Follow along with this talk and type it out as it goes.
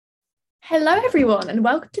Hello, everyone, and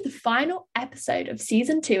welcome to the final episode of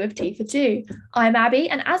season 2 of Tea for Two. I'm Abby,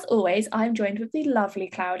 and as always, I'm joined with the lovely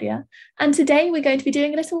Claudia. And today we're going to be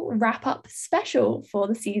doing a little wrap up special for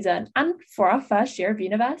the season and for our first year of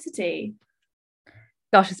university.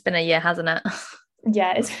 Gosh, it's been a year, hasn't it?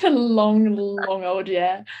 Yeah, it's been a long, long old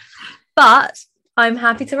year. But I'm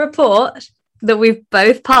happy to report that we've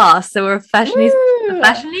both passed. So we're officially,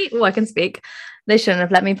 oh, I can speak. They shouldn't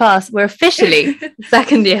have let me pass. We're officially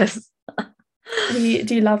second years. We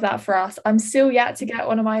do love that for us. I'm still yet to get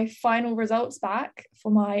one of my final results back for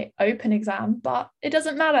my open exam, but it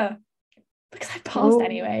doesn't matter because I passed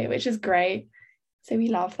anyway, which is great. So we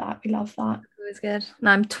love that. We love that. It was good.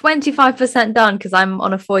 Now I'm 25% done because I'm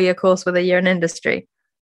on a 4-year course with a year in industry.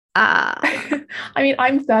 I mean,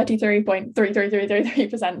 I'm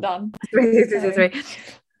 33.33333% done.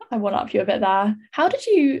 I want to up you a bit there. How did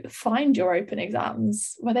you find your open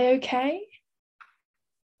exams? Were they okay?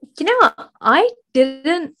 You know what? I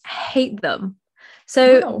didn't hate them.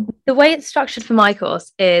 So the way it's structured for my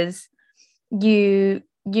course is you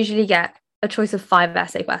usually get a choice of 5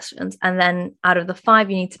 essay questions, and then out of the 5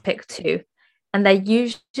 you need to pick 2, and they're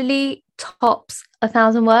usually tops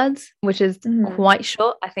 1,000 words, which is quite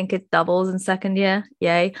short. I think it doubles in second year.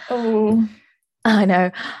 Yay. Oh, I know.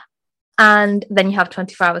 And then you have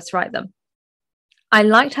 24 hours to write them. I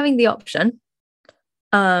liked having the option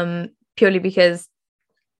purely because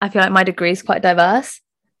I feel like my degree is quite diverse.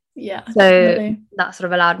 Yeah. So definitely. That sort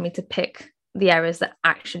of allowed me to pick the areas that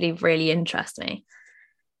actually really interest me.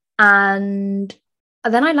 And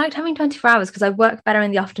then I liked having 24 hours because I work better in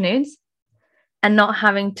the afternoons, and not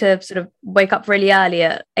having to sort of wake up really early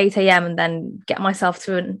at 8 a.m. and then get myself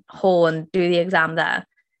to a hall and do the exam there,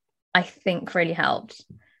 I think really helped.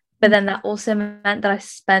 But then that also meant that I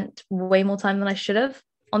spent way more time than I should have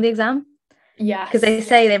on the exam. Yeah. Because they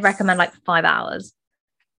say they recommend like 5 hours.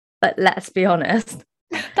 But let's be honest.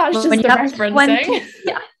 That's just the referencing.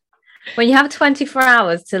 When you have 24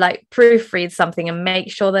 hours to like proofread something and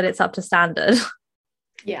make sure that it's up to standard.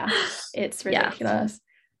 Yeah, it's ridiculous.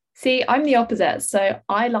 See, I'm the opposite. So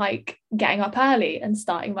I like getting up early and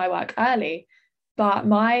starting my work early. But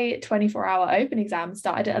my 24-hour open exam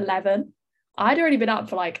started at 11. I'd already been up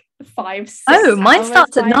for like 5, 6 hours. Mine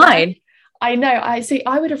starts at 9. I know.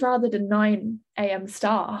 I would have rather the 9 a.m.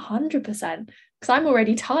 start 100%, because I'm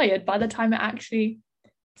already tired by the time it actually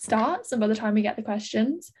starts and by the time we get the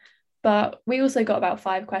questions. But we also got about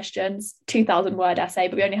 5 questions, 2,000 word essay,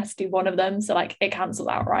 but we only had to do one of them. So like it cancelled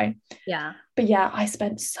out, right? Yeah. But yeah, I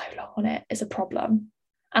spent so long on it. It's a problem.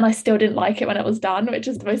 And I still didn't like it when it was done, which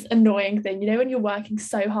is the most annoying thing. You know, when you're working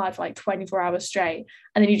so hard for like 24 hours straight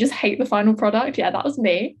and then you just hate the final product. Yeah, that was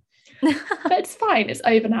me. But it's fine. It's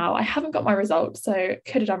over now. I haven't got my results, so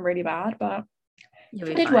could have done really bad, but if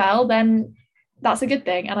I did well, then that's a good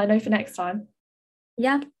thing. And I know for next time.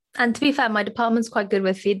 Yeah. And to be fair, my department's quite good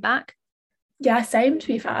with feedback. Yeah, same, to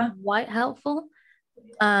be fair. Quite helpful.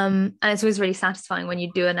 And it's always really satisfying when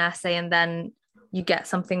you do an essay and then you get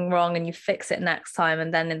something wrong and you fix it next time,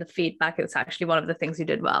 and then in the feedback it's actually one of the things you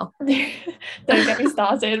did well. Don't get me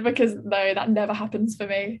started, because no, that never happens for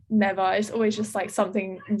me. Never. It's always just like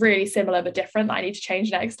something really similar but different that I need to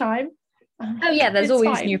change next time. Oh yeah, there's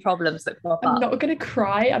always fine. New problems that crop up. I'm not gonna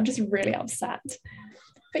cry, I'm just really upset.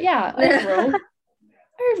 But yeah, overall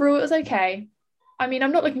it was okay. I mean,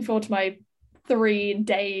 I'm not looking forward to my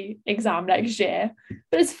 3-day exam next year,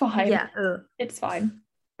 but it's fine. Yeah, it's fine.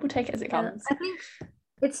 We'll take it as it comes. I think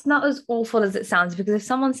it's not as awful as it sounds, because if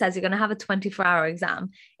someone says you're going to have a 24-hour exam,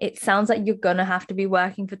 it sounds like you're going to have to be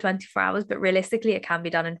working for 24 hours, but realistically it can be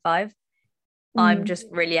done in 5. I'm just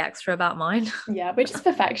really extra about mine. Yeah, we're just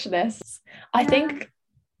perfectionists. I think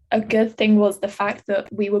a good thing was the fact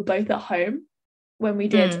that we were both at home when we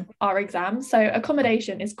did our exams. So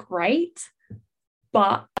accommodation is great,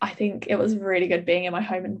 but I think it was really good being in my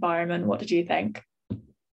home environment. What did you think?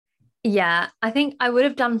 Yeah, I think I would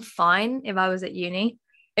have done fine if I was at uni.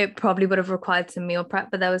 It probably would have required some meal prep,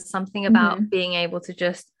 but there was something about being able to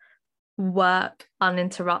just work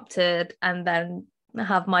uninterrupted and then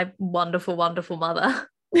have my wonderful, wonderful mother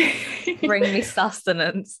bring me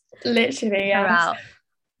sustenance. Literally, yeah.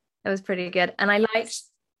 It was pretty good. And I liked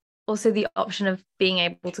also the option of being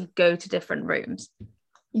able to go to different rooms.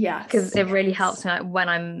 Yeah. Because it really helps me, like, when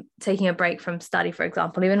I'm taking a break from study, for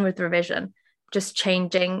example, even with revision, just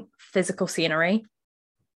changing physical scenery,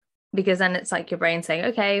 because then it's like your brain saying,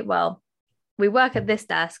 okay, well, we work at this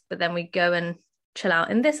desk, but then we go and chill out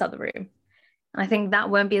in this other room. And I think that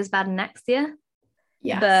won't be as bad next year.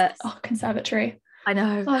 Yeah. But conservatory. I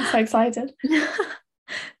know. Oh, I'm so excited.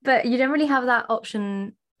 But you don't really have that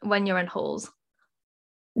option when you're in halls.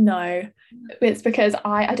 No, it's because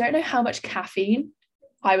I don't know how much caffeine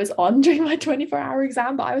I was on during my 24-hour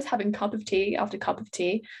exam, but I was having cup of tea after cup of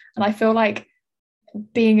tea. And I feel like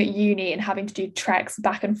being at uni and having to do treks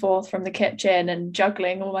back and forth from the kitchen and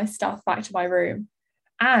juggling all my stuff back to my room.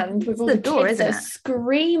 And with all the door, kids that isn't are it?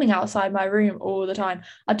 screaming outside my room all the time,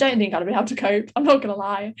 I don't think I'd be able to cope. I'm not going to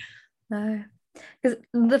lie. No, because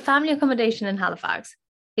the family accommodation in Halifax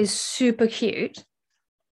is super cute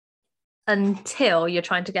until you're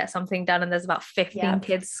trying to get something done and there's about 15 Yeah.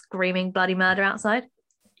 kids screaming bloody murder outside.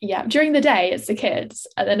 Yeah. During the day, it's the kids.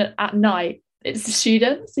 And then at night, it's the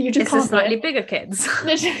students. So you just It's the can't slightly win. bigger kids.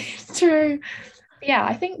 It's true. Yeah,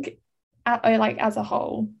 I think like as a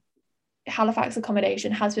whole, Halifax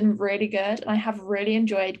accommodation has been really good, and I have really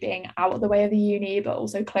enjoyed being out of the way of the uni, but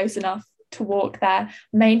also close enough to walk there.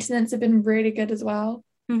 Maintenance have been really good as well,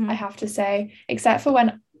 I have to say, except for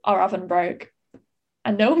when our oven broke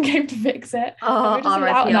and no one came to fix it. Oh, And we just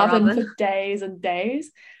without an RIP our oven for oven. days and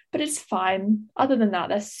days. But it's fine. Other than that,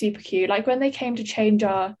 they're super cute. Like when they came to change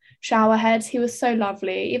our shower heads, he was so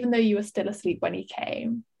lovely, even though you were still asleep when he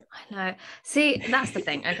came. I know. See, that's the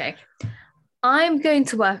thing. Okay. I'm going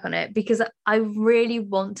to work on it because I really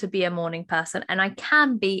want to be a morning person and I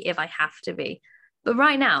can be if I have to be. But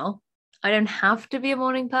right now, I don't have to be a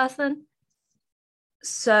morning person.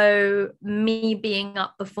 So me being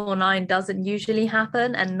up before 9 doesn't usually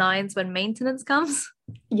happen, and 9's when maintenance comes.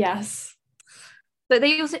 Yes. But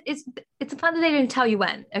they also it's the fact that they don't tell you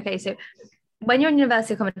when. Okay, so when you're in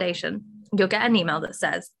university accommodation, you'll get an email that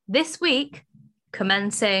says this week,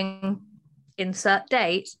 commencing insert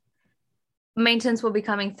date, maintenance will be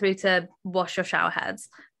coming through to wash your shower heads,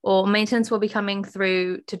 or maintenance will be coming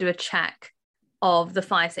through to do a check of the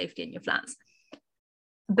fire safety in your flats.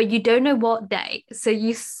 But you don't know what day. So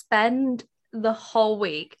you spend the whole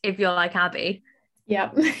week, if you're like Abby,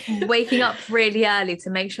 Yeah. waking up really early to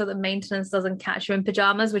make sure that maintenance doesn't catch you in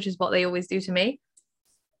pajamas, which is what they always do to me.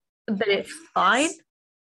 But it's fine.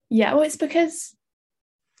 Yeah, well, it's because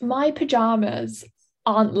my pajamas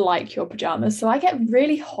aren't like your pajamas. So I get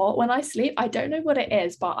really hot when I sleep. I don't know what it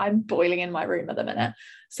is, but I'm boiling in my room at the minute.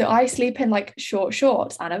 So I sleep in like short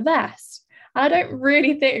shorts and a vest. And I don't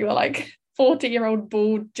really think that like 40-year-old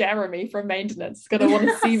bald Jeremy from maintenance is going to want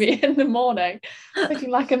to see me in the morning looking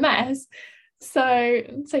like a mess. So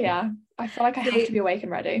yeah, I feel like I have to be awake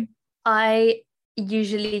and ready. I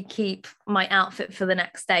usually keep my outfit for the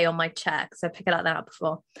next day on my chair because I pick it like that up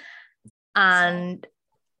before. And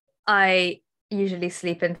I usually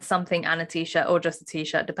sleep in something and a t-shirt or just a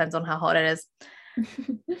t-shirt, depends on how hot it is.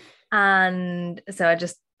 And so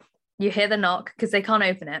you hear the knock because they can't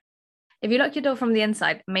open it. If you lock your door from the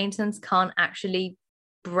inside, maintenance can't actually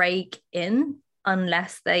break in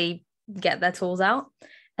unless they get their tools out,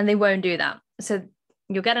 and they won't do that. So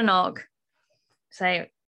you'll get a knock,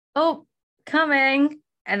 say, oh, coming,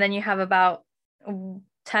 and then you have about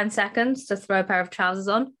 10 seconds to throw a pair of trousers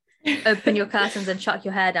on, open your curtains and chuck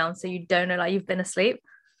your hair down so you don't know like you've been asleep.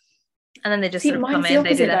 And then they just sort of come in,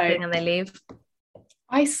 they do their thing and they leave.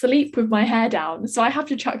 I sleep with my hair down, so I have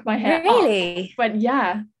to chuck my hair up.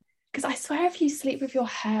 Yeah. Because I swear if you sleep with your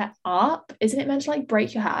hair up, isn't it meant to like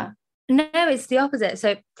break your hair? No, it's the opposite.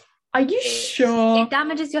 So are you sure? It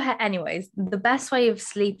damages your hair anyways. The best way of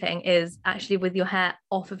sleeping is actually with your hair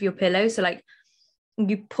off of your pillow. So like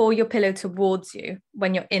you pull your pillow towards you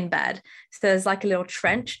when you're in bed. So there's like a little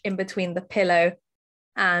trench in between the pillow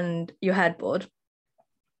and your headboard.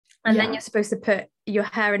 And then you're supposed to put your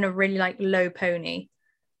hair in a really like low pony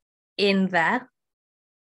in there.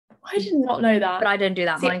 I did not know that. But I don't do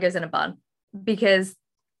that. Mine goes in a bun because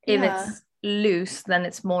if it's loose, then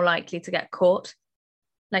it's more likely to get caught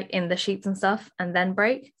like in the sheets and stuff and then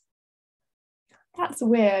break. That's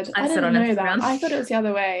weird. I didn't know that. I thought it was the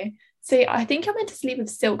other way. See, I think you're meant to sleep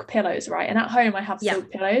with silk pillows, right? And at home I have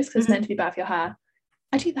silk pillows because it's meant to be bad for your hair.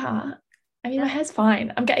 I do that. I mean, my hair's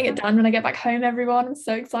fine. I'm getting it done when I get back home, everyone. I'm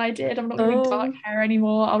so excited. I'm not going to be dark hair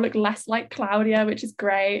anymore. I'll look less like Claudia, which is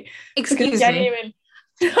great. Excuse me.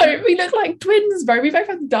 No, we look like twins, bro. We both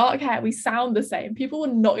have dark hair. We sound the same. People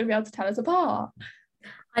are not going to be able to tell us apart.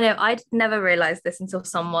 I know. I'd never realised this until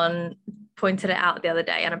someone pointed it out the other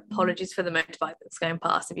day. And apologies for the motorbike that's going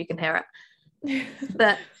past if you can hear it.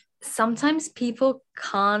 But sometimes people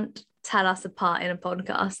can't tell us apart in a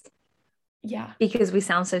podcast. Yeah. Because we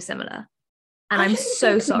sound so similar. And I'm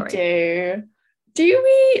so sorry. Do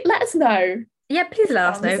we? Let us know. Yeah, please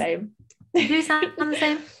let us know. Do you sound the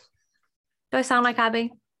same? Do I sound like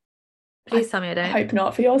Abby? Please tell me I don't. I hope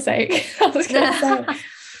not, for your sake. I was going to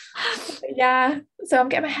say. Yeah. So I'm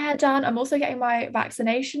getting my hair done. I'm also getting my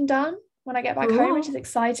vaccination done when I get back home, which is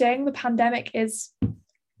exciting. The pandemic is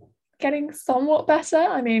getting somewhat better.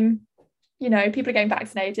 I mean, you know, people are getting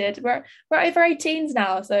vaccinated. We're over 18s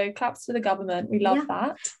now, so claps to the government. We love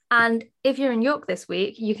that. And if you're in York this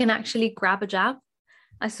week, you can actually grab a jab.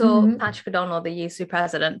 I saw Patrick O'Donnell, the USU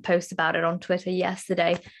president, post about it on Twitter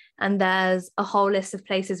yesterday. And there's a whole list of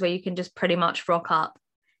places where you can just pretty much rock up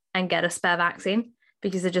and get a spare vaccine,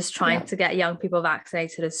 because they're just trying to get young people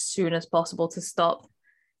vaccinated as soon as possible to stop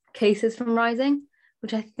cases from rising,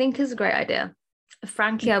 which I think is a great idea.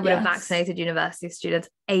 Frankly, I would have vaccinated university students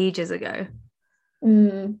ages ago.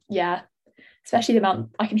 Yeah, especially the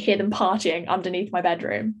amount I can hear them partying underneath my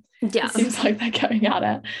bedroom. Yeah, it seems like they're going at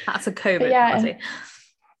it. That's a COVID party.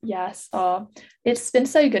 Yes. It's been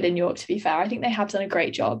so good in York, to be fair. I think they have done a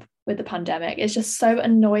great job with the pandemic. It's just so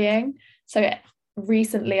annoying. So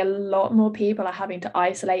recently a lot more people are having to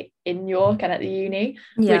isolate in York and at the uni,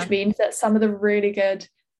 which means that some of the really good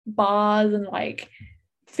bars and like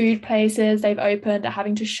food places they've opened are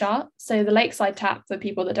having to shut. So the Lakeside Tap, for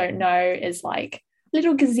people that don't know, is like a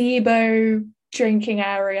little gazebo drinking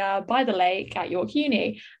area by the lake at York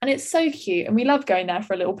Uni, and it's so cute, and we love going there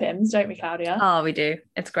for a little pims, don't we, Claudia? Oh, we do.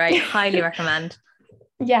 It's great. Highly recommend.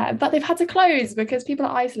 Yeah, but they've had to close because people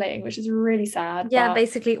are isolating, which is really sad. Yeah,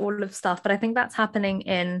 basically all of stuff, but I think that's happening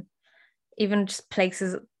in even just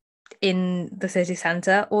places in the city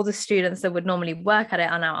centre. All the students that would normally work at it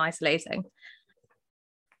are now isolating,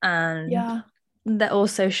 and they're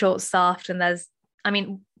also short-staffed,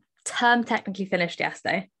 and term technically finished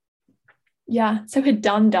yesterday. Yeah, so we're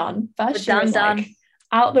done. First year is like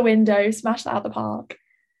out the window, smashed out the park.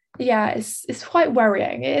 Yeah, it's quite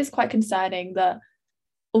worrying. It is quite concerning that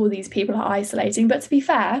all these people are isolating. But to be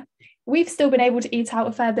fair, we've still been able to eat out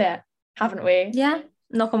a fair bit, haven't we? Yeah,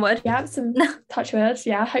 knock on wood. Yeah, some touch wood.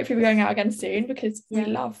 Yeah, hopefully we're going out again soon because we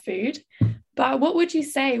love food. But what would you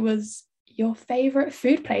say was your favourite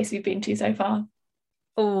food place we've been to so far?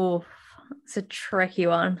 Oh, it's a tricky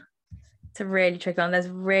one. It's a really tricky one. There's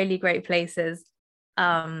really great places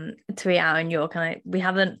to eat out in York, and we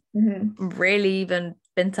haven't really even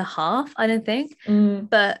been to half, I don't think.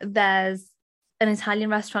 But there's an Italian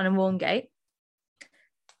restaurant in Walngate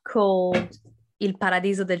called Il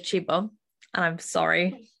Paradiso del Cibo, and I'm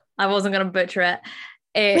sorry, I wasn't going to butcher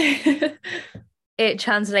it. It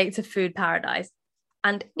translates to food paradise,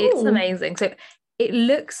 and it's amazing. So it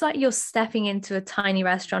looks like you're stepping into a tiny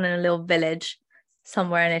restaurant in a little village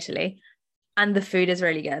somewhere in Italy, and the food is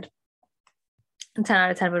really good. And 10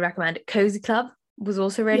 out of 10 would recommend. Cozy Club was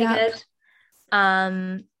also really good.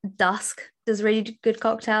 Dusk does really good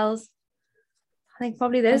cocktails. I think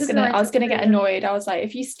probably those I was gonna get annoyed. I was like,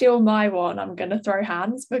 if you steal my one, I'm gonna throw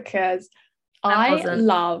hands, because I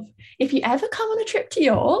love, if you ever come on a trip to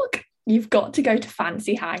York, you've got to go to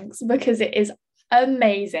Fancy Hanks, because it is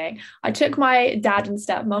amazing. I took my dad and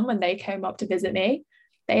stepmom when they came up to visit me.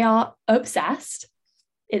 They are obsessed.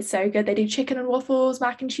 It's so good. They do chicken and waffles,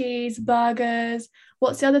 mac and cheese, burgers.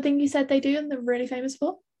 What's the other thing you said they do and they're really famous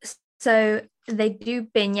for? So they do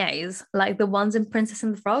beignets, like the ones in Princess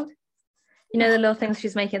and the Frog. You know, the little things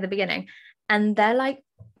she's making at the beginning. And they're like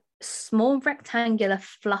small rectangular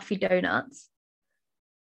fluffy donuts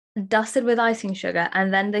dusted with icing sugar.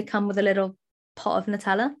 And then they come with a little pot of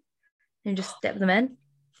Nutella. And you just dip them in.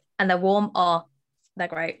 And they're warm. Oh, they're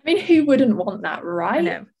great. I mean, who wouldn't want that, right? I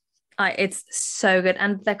know. It's so good.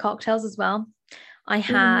 And their cocktails as well. I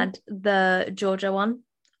had the Georgia one.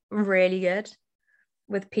 Really good.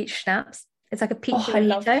 With peach schnapps. It's like a peach. Oh, I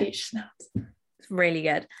love peach schnapps. It's really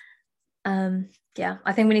good. Yeah,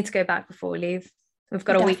 I think we need to go back before we leave. We've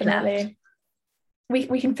got a week left.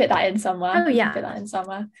 We can fit that in somewhere. Oh yeah, fit that in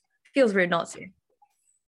somewhere. Feels rude not to.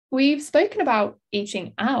 We've spoken about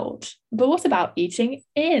eating out, but what about eating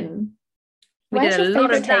in? We did a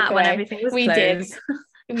lot of that when everything was closed.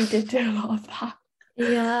 We did do a lot of that.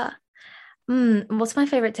 Yeah. What's my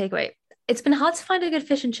favorite takeaway? It's been hard to find a good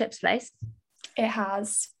fish and chips place. It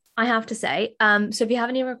has. I have to say. So if you have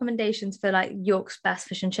any recommendations for like York's best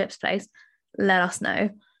fish and chips place, let us know.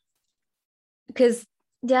 Because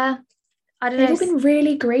I don't know. They've been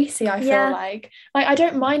really greasy, I feel like I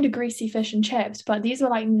don't mind a greasy fish and chips, but these were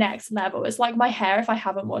like next level. It's like my hair if I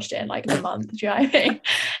haven't washed it in like a month. Do you know what I mean?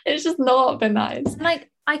 It's just not been nice. Like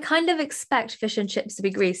I kind of expect fish and chips to be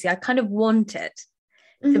greasy. I kind of want it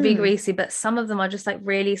to be greasy, but some of them are just like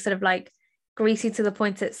really sort of like greasy to the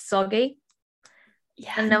point it's soggy.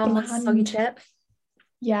 Yeah, and no one wants a soggy chip.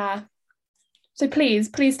 Yeah. So please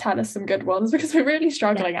tell us some good ones, because we're really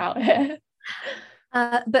struggling out here.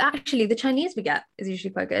 But actually, the Chinese we get is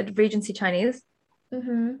usually quite good. Regency Chinese.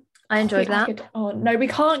 I enjoyed that. Oh no, we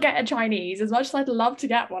can't get a Chinese. As much as I'd love to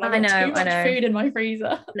get one, I've got too much food in my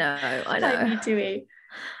freezer. No, I know. I need to eat.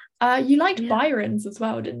 You liked Yeah. Byron's as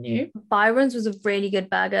well, didn't you? Byron's was a really good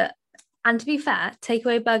burger. And to be fair,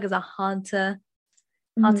 takeaway burgers are hard to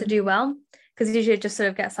do well, because usually it just sort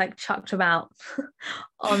of gets like chucked about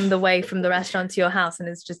on the way from the restaurant to your house, and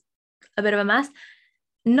it's just a bit of a mess.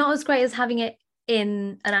 Not as great as having it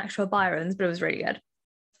in an actual Byron's, but it was really good.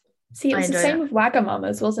 See, it was the same with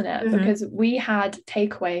Wagamama's, wasn't it? Mm-hmm. Because we had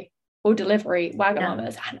takeaway or delivery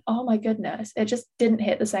Wagamama's, and oh my goodness, it just didn't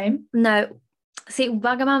hit the same. No, see,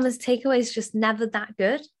 Wagamama's takeaway is just never that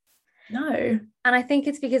good. No. And I think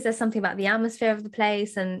it's because there's something about the atmosphere of the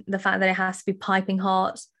place and the fact that it has to be piping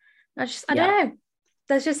hot. I don't know.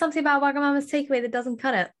 There's just something about Wagamama's takeaway that doesn't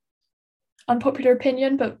cut it. Unpopular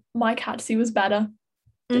opinion, but my katsu was better.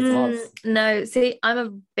 No, see, I'm a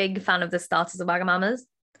big fan of the starters of Wagamama's.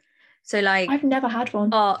 So like, I've never had one.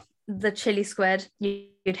 Oh, the chili squid,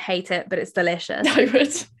 you'd hate it, but it's delicious. I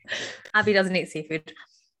would. Abby doesn't eat seafood.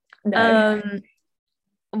 No.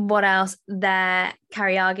 What else? Their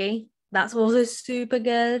karaage, that's also super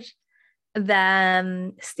good.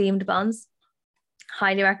 Their steamed buns,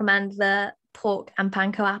 highly recommend the pork and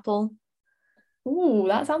panko apple. Ooh,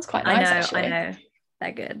 that sounds quite nice, actually. I know.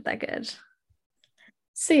 They're good.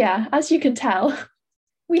 So yeah, as you can tell,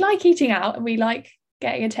 we like eating out and we like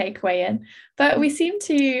getting a takeaway in, but we seem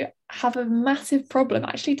to have a massive problem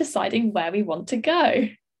actually deciding where we want to go.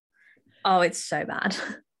 Oh, it's so bad.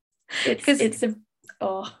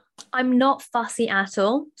 I'm not fussy at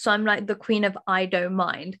all, so I'm like the queen of I don't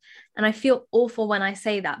mind, and I feel awful when I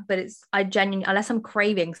say that, but I genuinely, unless I'm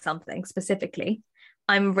craving something specifically,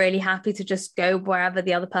 I'm really happy to just go wherever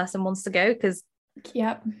the other person wants to go, because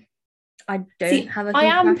I don't have a I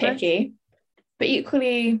am preference. picky, but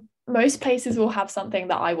equally most places will have something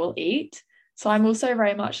that I will eat. So I'm also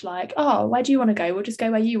very much like, oh, where do you want to go? We'll just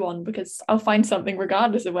go where you want, because I'll find something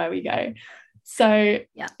regardless of where we go. So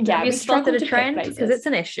have you spotted a trend? Because it's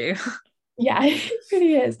an issue. Yeah, it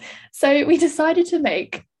really is. So we decided to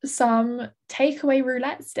make some takeaway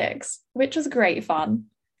roulette sticks, which was great fun.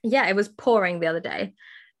 Yeah, it was pouring the other day.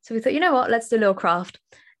 So we thought, you know what, let's do a little craft.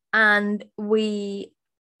 And we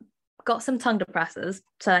got some tongue depressors,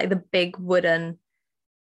 so like the big wooden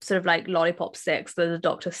sort of like lollipop sticks that the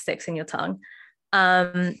doctor sticks in your tongue.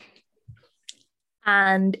 And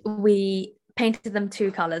we painted them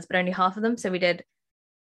 2 colors, but only half of them. So we did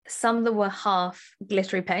some that were half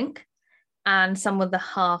glittery pink and some with the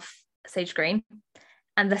half sage green.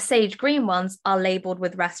 And the sage green ones are labeled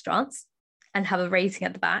with restaurants and have a rating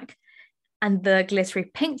at the back. And the glittery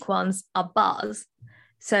pink ones are bars.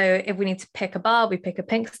 So if we need to pick a bar, we pick a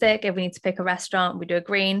pink stick. If we need to pick a restaurant, we do a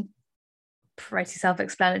green. Pretty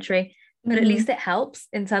self-explanatory, but at least it helps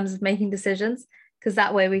in terms of making decisions, because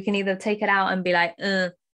that way we can either take it out and be like,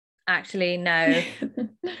 actually no,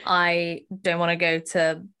 I don't want to go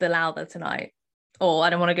to Bilal tonight, or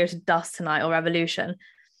I don't want to go to Dust tonight or Revolution,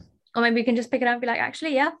 or maybe we can just pick it up and be like,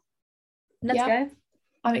 actually let's go.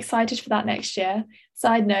 I'm excited for that next year.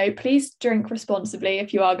 Side note, please drink responsibly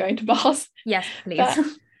if you are going to bars. Yes, please. But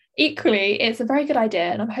equally, it's a very good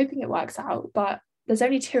idea and I'm hoping it works out, but there's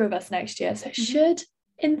only 2 of us next year, so it should,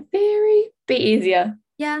 in theory, be easier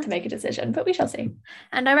to make a decision, but we shall see.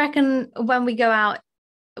 And I reckon when we go out,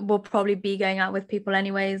 we'll probably be going out with people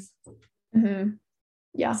anyways.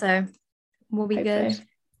 Yeah. So we'll be good.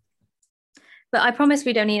 But I promise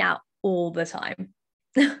we don't eat out all the time.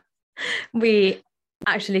 We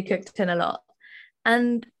actually cooked in a lot.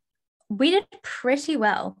 And we did pretty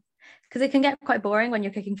well, because it can get quite boring when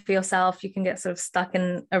you're cooking for yourself. You can get sort of stuck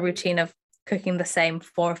in a routine of cooking the same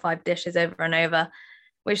 4 or 5 dishes over and over,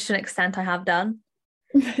 which to an extent I have done.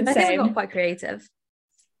 I think we got quite creative.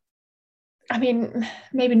 I mean,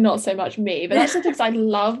 maybe not so much me, but that's just because I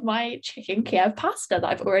love my chicken Kiev pasta that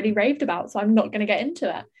I've already raved about, so I'm not going to get into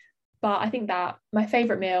it. But I think that my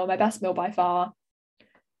favourite meal, my best meal by far,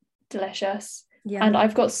 delicious. And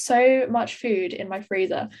I've got so much food in my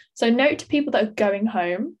freezer. So note to people that are going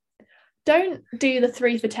home, don't do the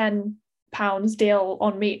 3 for £10 deal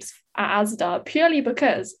on meats at Asda purely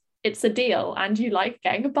because it's a deal and you like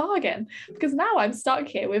getting a bargain, because now I'm stuck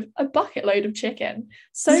here with a bucket load of chicken,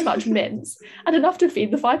 so much mince, and enough to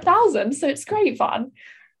feed the 5,000, so it's great fun.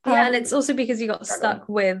 And it's also because you got stuck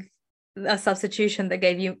with a substitution that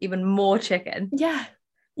gave you even more chicken. Yeah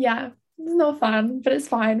it's not fun, but it's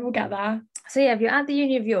fine, we'll get there. So if you're at the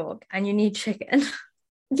Uni of York and you need chicken,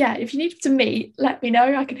 if you need some meat, let me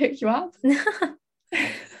know, I can hook you up.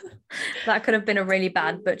 That could have been a really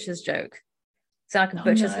bad butcher's joke. So like a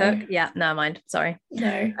butcher's hook. Yeah, no mind. Sorry.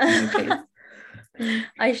 No, please.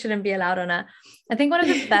 I shouldn't be allowed on it. I think one of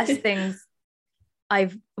the best things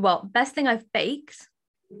I've baked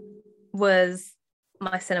was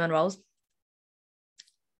my cinnamon rolls.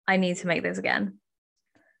 I need to make this again.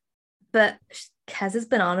 But Kez's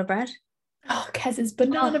banana bread. Oh, Kez's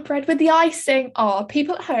banana bread with the icing. Oh,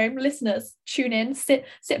 people at home, listeners, tune in, sit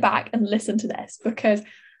back and listen to this, because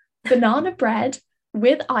banana bread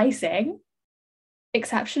with icing,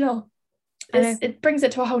 exceptional. It brings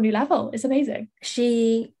it to a whole new level. It's amazing.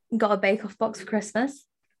 She got a bake-off box for Christmas,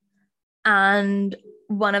 and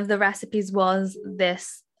one of the recipes was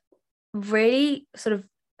this really sort of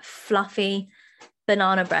fluffy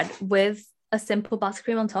banana bread with a simple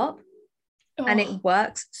buttercream on top. And it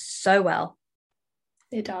works so well.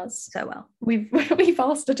 It does. So well. We've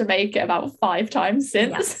asked her to make it about 5 times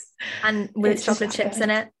since. Yes. And with chocolate chips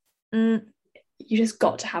in it. You just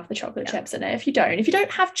got to have the chocolate chips in it. If you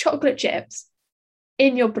don't have chocolate chips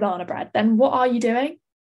in your banana bread, then what are you doing?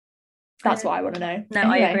 That's what I want to know. No,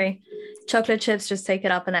 anyway. I agree. Chocolate chips just take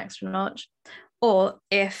it up an extra notch. Or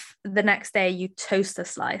if the next day you toast a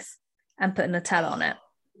slice and put Nutella on it.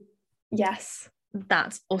 Yes.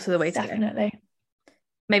 That's also the way to go. Definitely.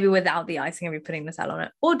 Maybe without the icing and be putting Nutella on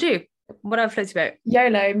it. Or do. Whatever floats your boat.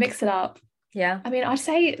 YOLO, mix it up. Yeah. I mean, I'd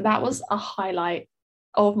say that was a highlight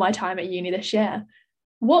of my time at uni this year.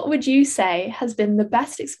 What would you say has been the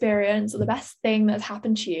best experience or the best thing that's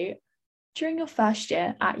happened to you during your first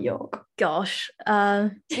year at York? Gosh.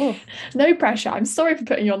 No pressure. I'm sorry for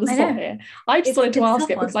putting you on the spot here. I just wanted to ask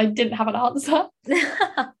it because I didn't have an answer.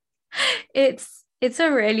 It's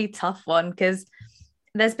a really tough one because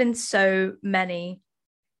there's been so many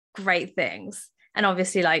great things. And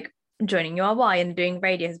obviously, like, joining URY and doing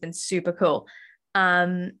radio has been super cool.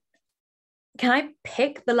 Can I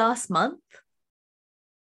pick the last month?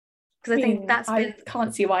 Because I think I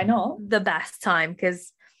can't see why not. The best time,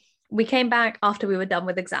 because we came back after we were done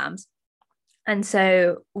with exams. And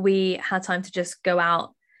so we had time to just go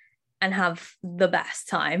out and have the best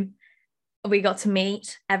time. We got to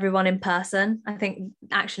meet everyone in person. I think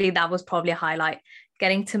actually that was probably a highlight,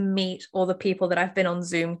 getting to meet all the people that I've been on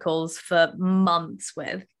Zoom calls for months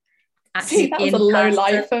with. See, that was a low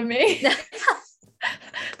light for me.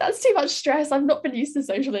 That's too much stress. I've not been used to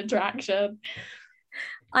social interaction.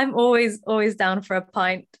 I'm always down for a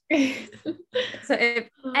pint. So if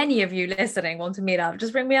any of you listening want to meet up,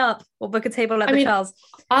 just bring me up. We'll book a table at the Charles.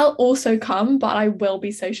 I'll also come, but I will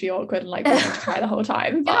be socially awkward and like wanting to cry the whole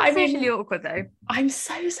time. But I'm socially awkward though. I'm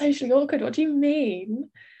so socially awkward. What do you mean?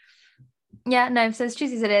 Yeah, no, so as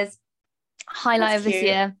juicy as it is, highlight of this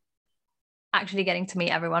year, actually getting to meet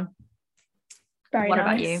everyone. Very what nice.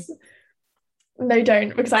 About you? No,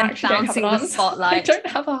 don't, because I actually don't have an answer. Spotlight. I don't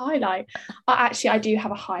have a highlight. Actually, I do have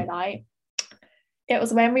a highlight. It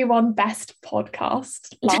was when we won Best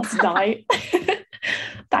Podcast last night.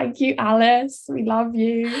 Thank you, Alice. We love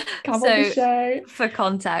you. Come on the show. For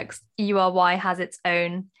context, URY has its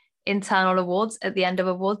own internal awards at the end of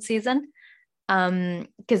award season,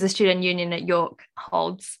 because the student union at York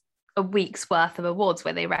holds a week's worth of awards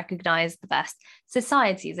where they recognise the best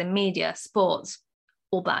societies in media, sports,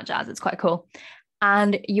 all that jazz. It's quite cool.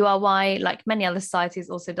 And URY, like many other societies,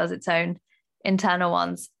 also does its own internal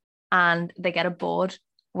ones, and they get a board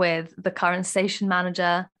with the current station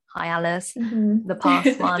manager, hi Alice, the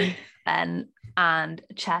past one, Ben, and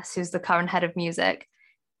Chess, who's the current head of music,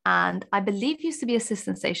 and I believe used to be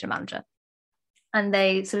assistant station manager. And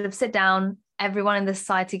they sort of sit down, everyone in the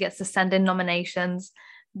society gets to send in nominations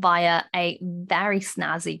via a very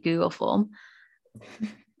snazzy Google form,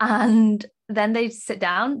 and then they sit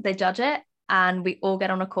down, they judge it, and we all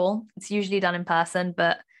get on a call. It's usually done in person,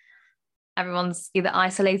 but everyone's either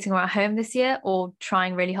isolating or at home this year or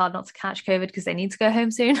trying really hard not to catch COVID because they need to go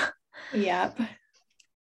home soon. Yep.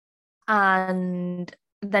 And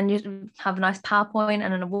then you have a nice PowerPoint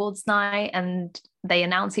and an awards night, and they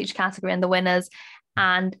announce each category and the winners.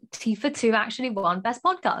 And Tifa 2 actually won Best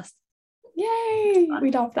Podcast. Yay, we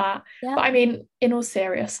love that. Yeah. But I mean, in all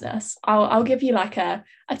seriousness, I'll give you like a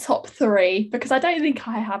top 3, because I don't think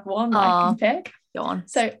I have one that I can pick. Go on.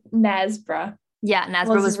 So Nesbra. Yeah,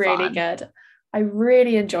 Nesbra was really fun. good. I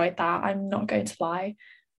really enjoyed that. I'm not going to lie.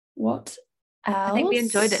 What else? I think we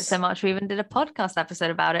enjoyed it so much we even did a podcast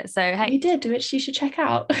episode about it. So hey, we did, which you should check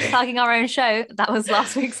out. Plugging our own show. That was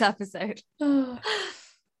last week's episode. Okay.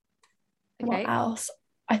 What else?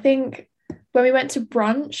 I think when we went to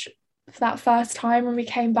brunch for that first time when we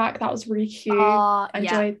came back, that was really cute. I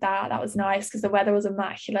enjoyed that. That was nice because the weather was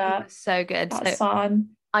immaculate. Was so good. That was fun.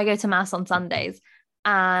 I go to mass on Sundays,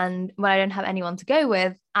 and when I don't have anyone to go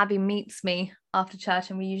with, Abby meets me after church,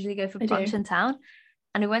 and we usually go for brunch in town.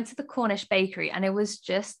 And we went to the Cornish bakery, and it was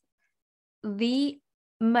just the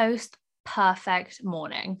most perfect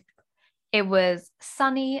morning. It was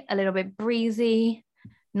sunny, a little bit breezy,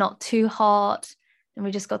 not too hot, and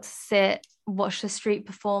we just got to sit watched the street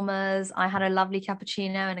performers. I had a lovely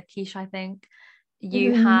cappuccino and a quiche, I think.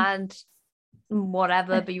 You had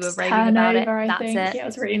whatever, but you were raving about it. That's it. Yeah, it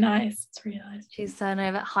was really nice. It's really nice. Cheese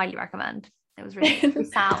turnover, highly recommend. It was really good. We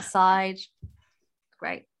sat outside.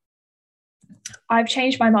 Great. I've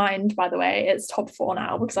changed my mind, by the way. It's top 4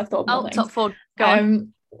 now because I've thought more things. Top 4. Go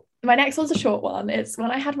on. My next one's a short one. It's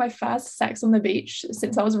when I had my first sex on the beach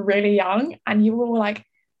since I was really young, and you were all like,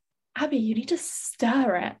 Abby, you need to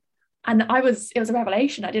stir it. And it was a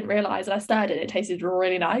revelation. I didn't realize, and I stirred it. It tasted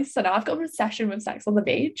really nice. So now I've got an obsession with sex on the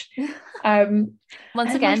beach. Once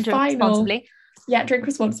again, drink responsibly. Yeah, drink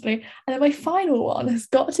responsibly. And then my final one has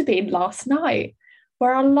got to be last night,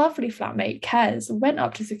 where our lovely flatmate Kez went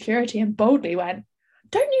up to security and boldly went,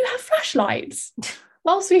 "Don't you have flashlights?"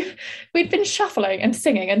 Whilst we'd been shuffling and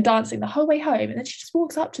singing and dancing the whole way home, and then she just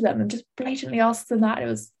walks up to them and just blatantly asks them that. It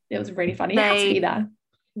was really funny. You had to be there.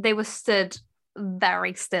 They were stood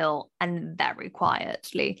very still and very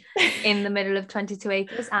quietly in the middle of 22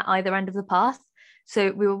 acres at either end of the path. So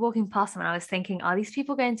we were walking past them and I was thinking, are these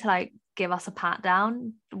people going to like give us a pat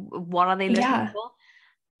down? What are they looking for?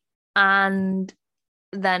 And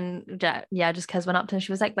then just Kez went up to her and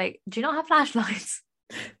she was like, wait, do you not have flashlights?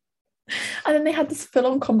 And then they had this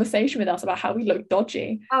full-on conversation with us about how we look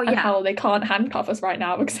dodgy. And how they can't handcuff us right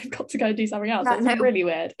now because they've got to go do something else. It was really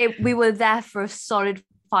weird. We were there for a solid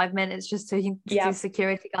 5 minutes just to do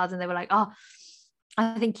security guards, and they were like, oh,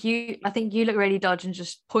 I think you look really dodgy, and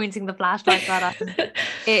just pointing the flashlight at us.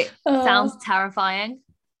 It sounds terrifying,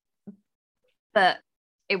 but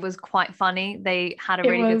it was quite funny. They had a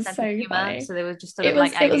really good sense of humor, funny. So they were just sort of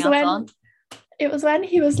like egging us on. It was when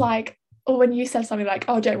he was like, or when you said something like,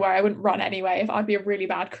 oh, don't worry, I wouldn't run anyway if I'd be a really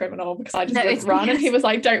bad criminal because I just wouldn't run. And he was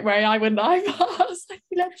like, don't worry, I wouldn't either. I was like,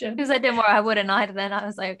 legend. He was like, don't worry, I wouldn't either. Then I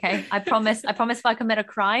was like, okay, I promise if I commit a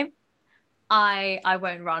crime, I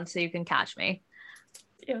won't run so you can catch me.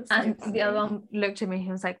 And the other one looked at me,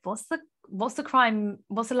 he was like, what's the crime?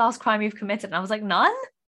 What's the last crime you've committed? And I was like, none.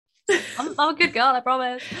 I'm a good girl, I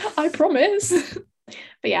promise. I promise.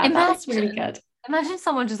 But yeah, that's really good. Imagine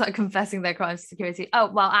someone just like confessing their crimes to security. Oh,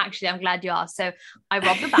 well, actually, I'm glad you asked. So I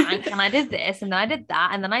robbed a bank and I did this and then I did that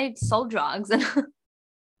and then I sold drugs. And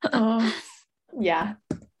yeah.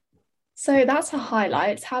 So that's our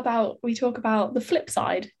highlights. How about we talk about the flip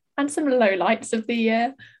side and some lowlights of the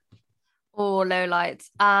year? Oh, lowlights.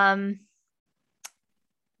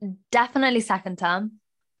 Definitely second term.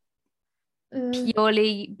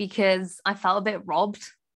 Purely because I felt a bit robbed.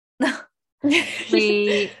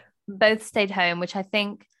 We both stayed home, which I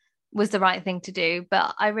think was the right thing to do,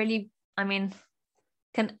 but can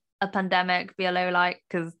a pandemic be a low light?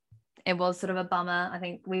 Because it was sort of a bummer. I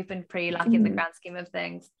think we've been pretty lucky in the grand scheme of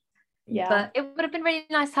things, but it would have been really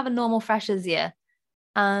nice to have a normal freshers year.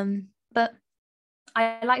 But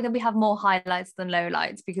I like that we have more highlights than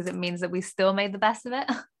lowlights because it means that we still made the best of it.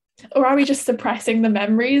 Or are we just suppressing the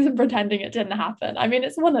memories and pretending it didn't happen? I mean,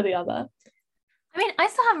 it's one or the other. I mean, I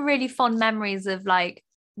still have really fond memories of like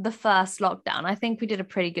the first lockdown. I think we did a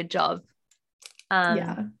pretty good job.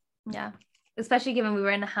 Yeah, especially given we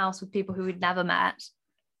were in a house with people who we'd never met.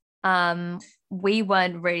 We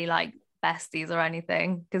weren't really like besties or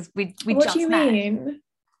anything because we what just do you met. mean?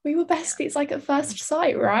 We were besties like at first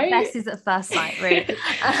sight, right? Besties at first sight, really.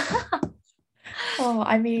 Oh,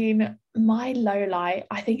 I mean, my low light,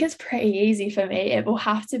 I think it's pretty easy for me. It will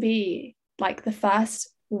have to be like the first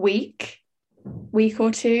week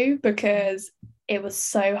or two because it was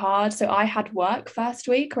so hard. So I had work first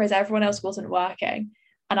week, whereas everyone else wasn't working.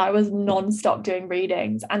 And I was non-stop doing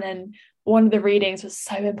readings. And then one of the readings was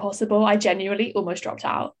so impossible. I genuinely almost dropped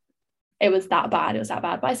out. It was that bad.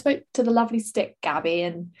 But I spoke to the lovely stick, Gabby,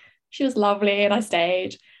 and she was lovely and I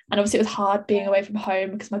stayed. And obviously it was hard being away from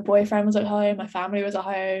home because my boyfriend was at home, my family was at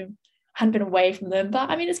home. I hadn't been away from them. But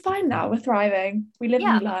I mean, it's fine now. We're thriving. We live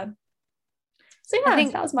and learn. So yeah, I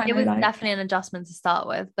think that was my highlight. It was definitely an adjustment to start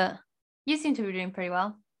with, but you seem to be doing pretty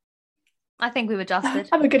well. I think we've adjusted.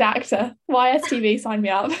 I'm a good actor. YSTV, sign me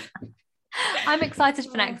up. I'm excited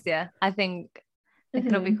for next year. I think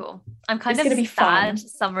it'll be cool. I'm kind of sad fun.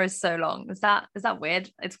 Summer is so long. Is that weird?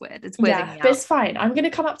 It's weird. It's weird. Yeah, but it's fine. I'm going to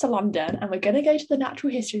come up to London and we're going to go to the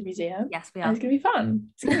Natural History Museum. Yes, we are. It's going to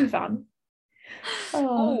be fun.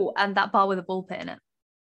 Oh, and that bar with a ball pit in it.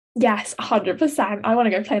 Yes, 100%. I want to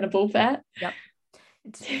go play in a ball pit. Yep.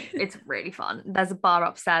 It's really fun. There's a bar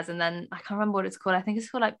upstairs and then I can't remember what it's called. I think it's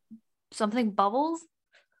called like something Bubbles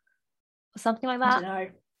or something like that. I don't know.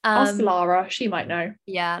 Ask Lara, she might know.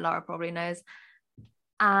 Yeah, Lara probably knows.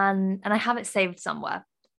 And I have it saved somewhere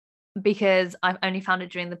because I've only found it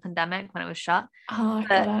during the pandemic when it was shut. Oh, I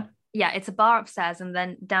got it. Yeah, it's a bar upstairs, and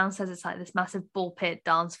then downstairs it's like this massive ball pit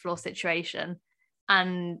dance floor situation,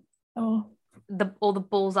 and Oh, all the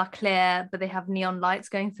balls are clear, but they have neon lights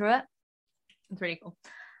going through it. It's really cool.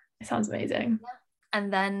 it sounds amazing.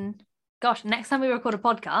 And then, gosh, next time we record a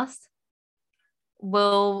podcast,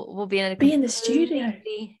 we'll be in the studio.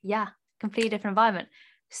 Completely different environment,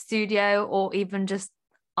 studio, or even just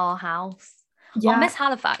our house. Yeah, I'll miss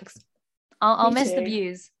Halifax. I'll miss the too.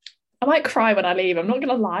 views. I might cry when I leave. I'm not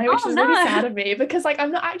gonna lie, which Oh, is no. really sad of me, because like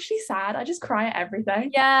I'm not actually sad. I just cry at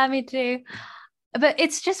everything. Yeah, me too. But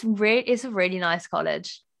it's just it's a really nice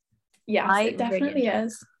college. Yes, it definitely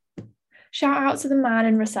is. Shout out to the man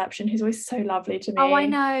in reception who's always so lovely to me. Oh, I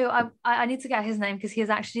know. I need to get his name because he is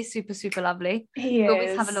actually super, super lovely. He We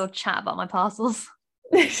always is. have a little chat about my parcels.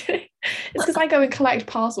 It's because I go and collect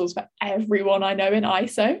parcels for everyone I know in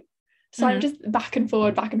ISO. So I'm just back and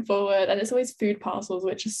forward, and it's always food parcels,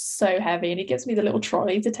 which is so heavy. And he gives me the little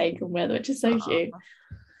trolley to take them with, which is so cute.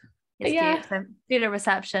 It's cute. So do the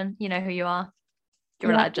reception. You know who you are.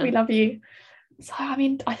 You're a legend. We love you. So I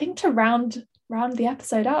mean, I think to round the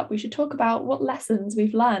episode up, we should talk about what lessons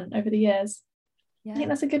we've learned over the years. I think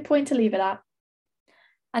that's a good point to leave it at.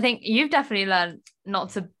 I think you've definitely learned not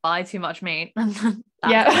to buy too much meat.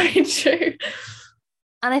 Yeah, I mean, true.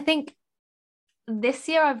 And I think this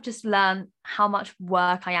year I've just learned how much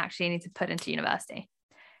work I actually need to put into university.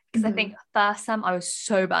 Because I think first time I was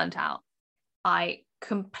so burnt out. I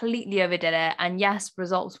completely overdid it. And yes,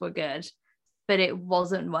 results were good, but it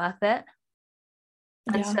wasn't worth it.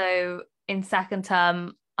 And so in second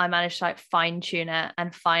term, I managed to like fine tune it.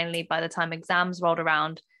 And finally, by the time exams rolled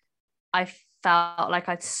around, I felt like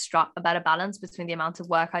I'd struck a better balance between the amount of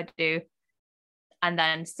work I do and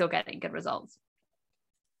then still getting good results.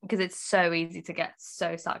 Because it's so easy to get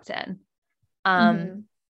so sucked in. And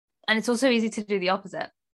it's also easy to do the opposite.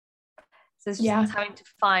 So it's just having to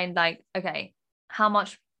find like, okay, how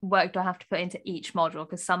much work do I have to put into each module?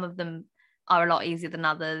 Because some of them are a lot easier than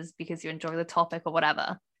others because you enjoy the topic or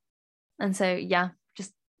whatever. And so,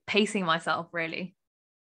 just pacing myself really.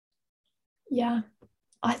 Yeah,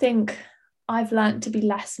 I think I've learned to be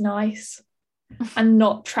less nice and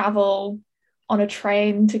not travel on a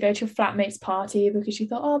train to go to your flatmate's party because you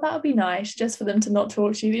thought, oh, that would be nice, just for them to not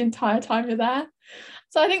talk to you the entire time you're there.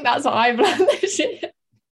 So I think that's what I've learned this year.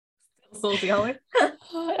 Salty, are we?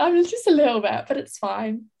 I'm just a little bit, but it's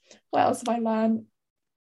fine. What else have I learned?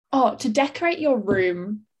 Oh, to decorate your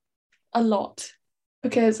room a lot,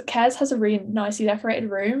 because Kez has a really nicely decorated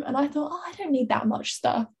room, and I thought, I don't need that much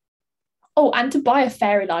stuff. Oh, and to buy a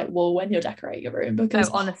fairy light wall when you're decorating your room, because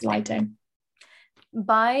honestly, lighting.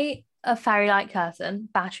 Buy a fairy light curtain,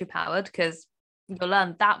 battery powered, because you'll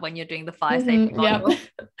learn that when you're doing the fire safety module.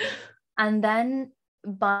 And then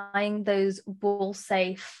buying those wall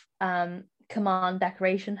safe command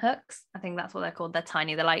decoration hooks. I think that's what they're called. They're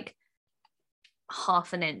tiny. They're like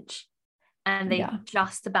half an inch, and they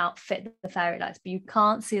just about fit the fairy lights, but you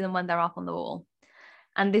can't see them when they're up on the wall.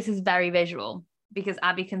 And this is very visual because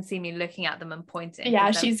Abby can see me looking at them and pointing.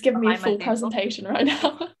 Yeah, she's giving me a full presentation right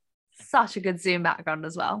now. Such a good Zoom background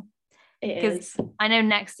as well. It is. I know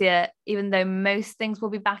next year, even though most things will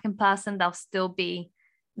be back in person, there'll still be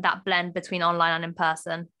that blend between online and in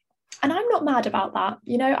person. And I'm not mad about that.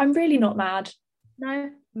 You know, I'm really not mad. No,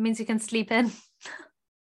 it means you can sleep in.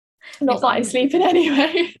 Not that I sleep in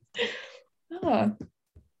anyway. Oh.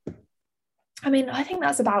 I mean, I think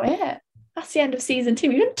that's about it. That's the end of season 2.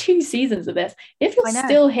 We've done 2 seasons of this. If you're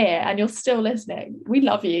still here and you're still listening, we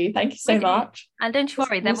love you. Thank you so much. And don't you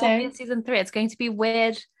worry, there will be a season 3. It's going to be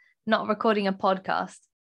weird not recording a podcast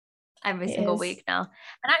every single week now.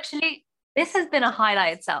 And actually, this has been a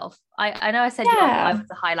highlight itself. I know I said your life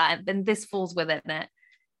was a highlight, and then this falls within it.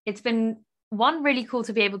 It's been really cool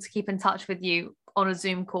to be able to keep in touch with you on a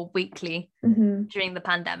Zoom call weekly during the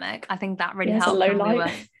pandemic. I think that really helped. A low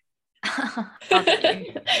light.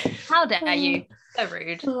 How dare you? So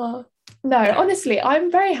rude. No, honestly,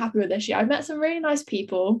 I'm very happy with this year. I've met some really nice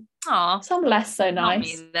people. Some less so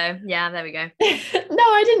nice. Not me, though. Yeah, there we go. No,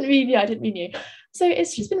 I didn't mean you. So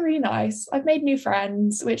it's just been really nice. I've made new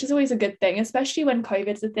friends, which is always a good thing, especially when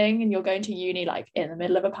COVID's a thing and you're going to uni like in the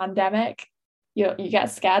middle of a pandemic. You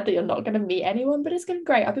get scared that you're not going to meet anyone, but it's been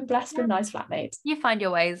great. I've been blessed with nice flatmates. You find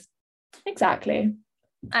your ways. Exactly.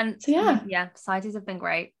 And so societies have been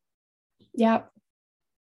great. Yeah.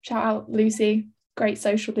 Shout out Lucy. Great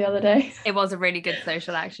social the other day. It was a really good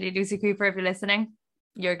social, actually. Lucy Cooper, if you're listening,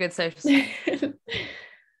 you're a good social.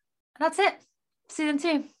 That's it. Season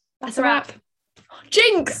 2. That's a wrap.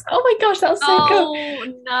 Jinx! Oh my gosh, that was so cool.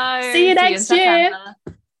 No. See you next year.